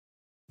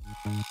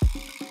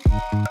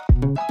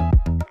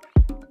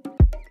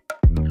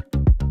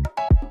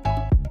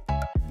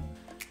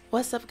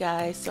What's up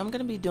guys, so I'm going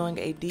to be doing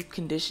a deep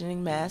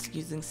conditioning mask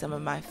using some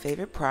of my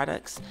favorite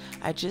products.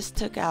 I just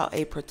took out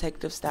a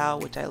protective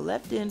style which I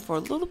left in for a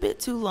little bit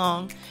too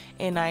long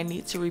and I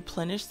need to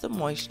replenish the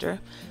moisture.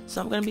 So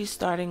I'm going to be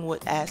starting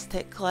with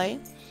Aztec clay.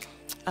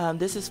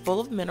 This is full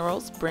of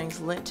minerals, brings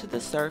lint to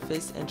the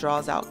surface and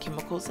draws out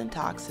chemicals and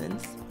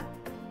toxins.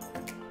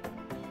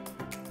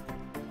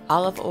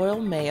 Olive oil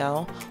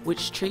mayo,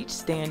 which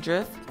treats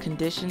dandruff,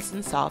 conditions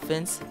and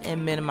softens,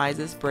 and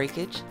minimizes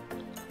breakage.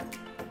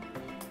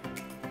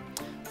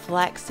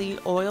 Flaxseed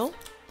oil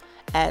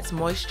adds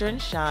moisture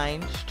and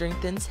shine,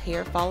 strengthens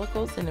hair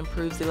follicles and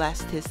improves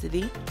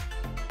elasticity.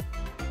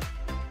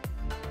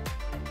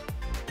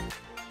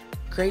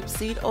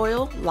 Grapeseed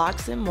oil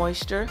locks in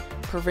moisture,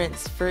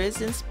 prevents frizz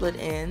and split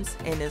ends,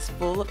 and is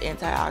full of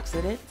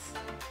antioxidants.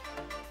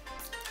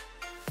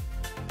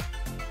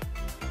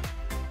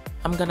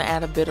 I'm going to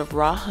add a bit of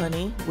raw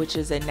honey, which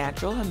is a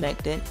natural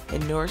humectant.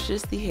 It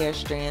nourishes the hair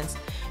strands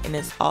and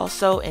is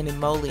also an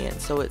emollient,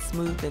 so it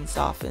smooths and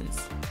softens.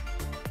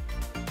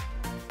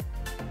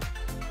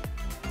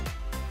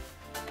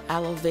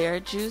 Aloe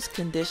vera juice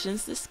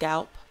conditions the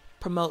scalp,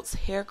 promotes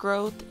hair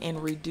growth,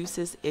 and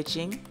reduces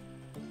itching.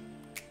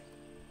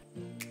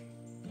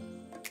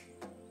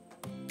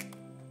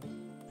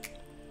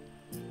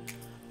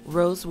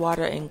 Rose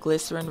water and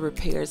glycerin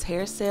repairs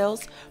hair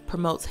cells,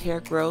 promotes hair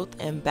growth,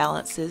 and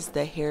balances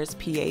the hair's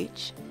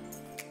pH.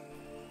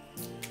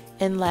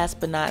 And last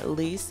but not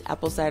least,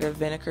 apple cider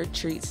vinegar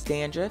treats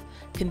dandruff,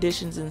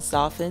 conditions and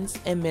softens,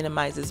 and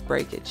minimizes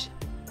breakage.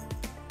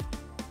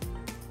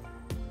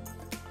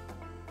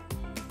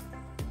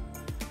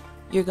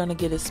 You're going to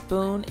get a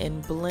spoon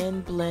and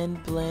blend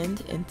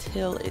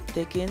until it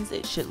thickens.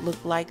 It should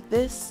look like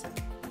this.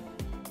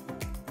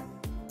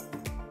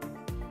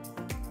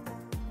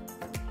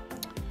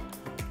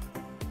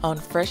 On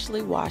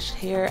freshly washed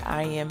hair,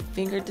 I am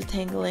finger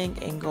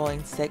detangling and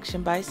going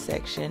section by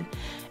section,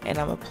 and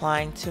I'm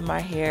applying to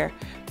my hair.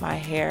 My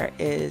hair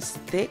is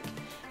thick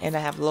and I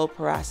have low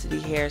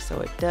porosity hair, so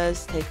it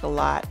does take a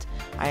lot.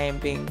 I am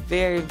being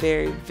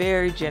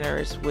very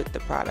generous with the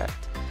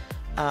product.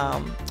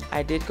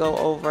 I did go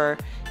over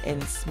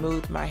and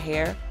smooth my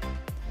hair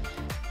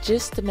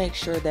just to make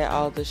sure that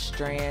all the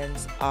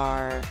strands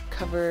are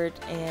covered,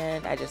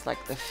 and I just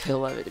like the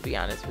feel of it, to be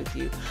honest with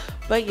you.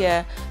 But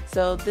yeah,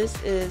 so this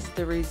is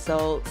the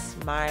results.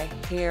 My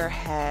hair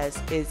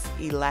has its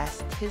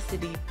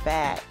elasticity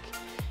back.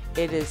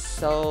 It is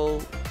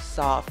so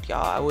soft,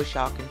 y'all. I wish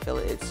y'all can feel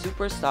it. It's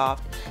super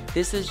soft.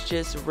 This is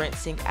just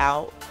rinsing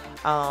out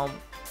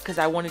because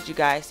I wanted you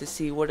guys to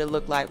see what it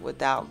looked like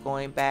without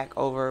going back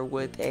over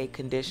with a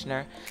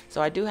conditioner.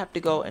 So I do have to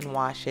go and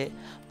wash it,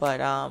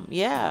 but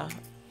yeah,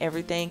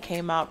 everything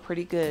came out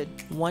pretty good.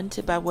 One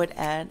tip I would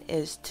add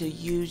is to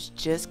use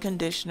just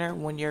conditioner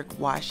when you're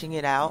washing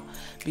it out,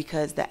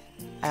 because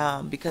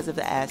of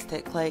the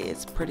Aztec clay,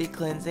 it's pretty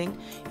cleansing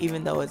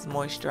even though it's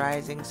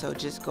moisturizing. So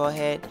just go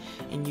ahead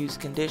and use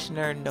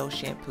conditioner, no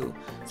shampoo.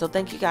 So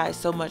thank you guys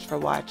so much for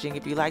watching.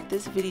 If you like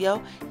this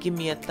video, give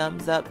me a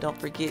thumbs up. Don't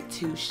forget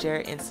to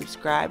share and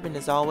subscribe, and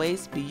as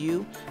always, be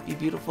you, be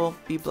beautiful,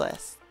 be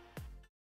blessed.